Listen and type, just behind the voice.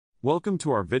Welcome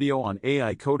to our video on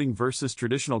AI coding versus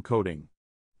traditional coding.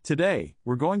 Today,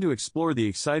 we're going to explore the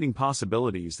exciting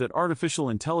possibilities that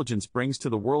artificial intelligence brings to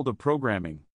the world of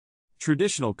programming.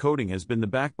 Traditional coding has been the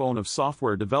backbone of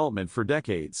software development for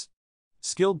decades.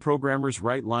 Skilled programmers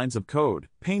write lines of code,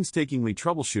 painstakingly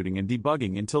troubleshooting and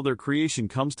debugging until their creation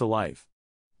comes to life.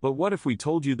 But what if we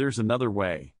told you there's another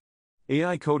way?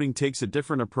 AI coding takes a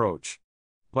different approach.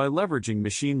 By leveraging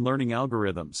machine learning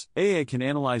algorithms, AI can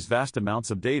analyze vast amounts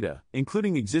of data,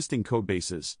 including existing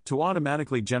codebases, to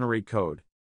automatically generate code.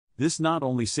 This not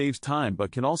only saves time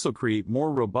but can also create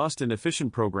more robust and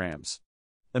efficient programs.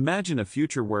 Imagine a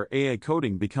future where AI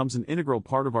coding becomes an integral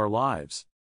part of our lives.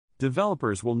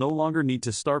 Developers will no longer need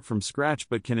to start from scratch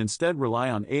but can instead rely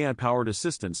on AI-powered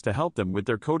assistants to help them with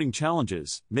their coding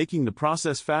challenges, making the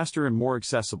process faster and more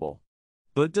accessible.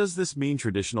 But does this mean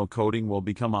traditional coding will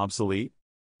become obsolete?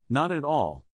 Not at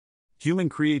all. Human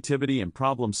creativity and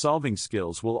problem-solving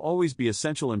skills will always be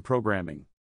essential in programming.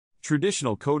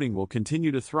 Traditional coding will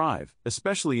continue to thrive,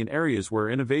 especially in areas where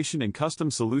innovation and custom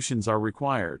solutions are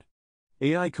required.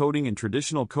 AI coding and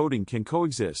traditional coding can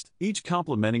coexist, each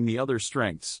complementing the other's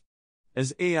strengths.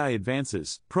 As AI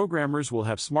advances, programmers will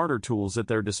have smarter tools at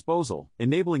their disposal,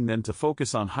 enabling them to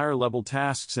focus on higher-level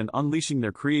tasks and unleashing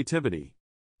their creativity.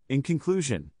 In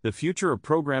conclusion, the future of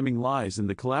programming lies in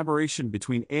the collaboration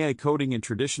between AI coding and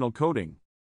traditional coding.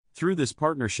 Through this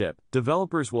partnership,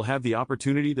 developers will have the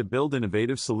opportunity to build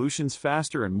innovative solutions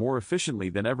faster and more efficiently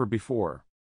than ever before.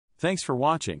 Thanks for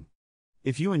watching.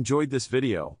 If you enjoyed this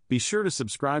video, be sure to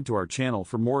subscribe to our channel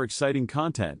for more exciting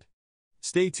content.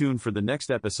 Stay tuned for the next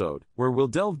episode, where we'll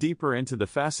delve deeper into the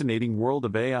fascinating world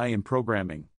of AI and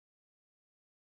programming.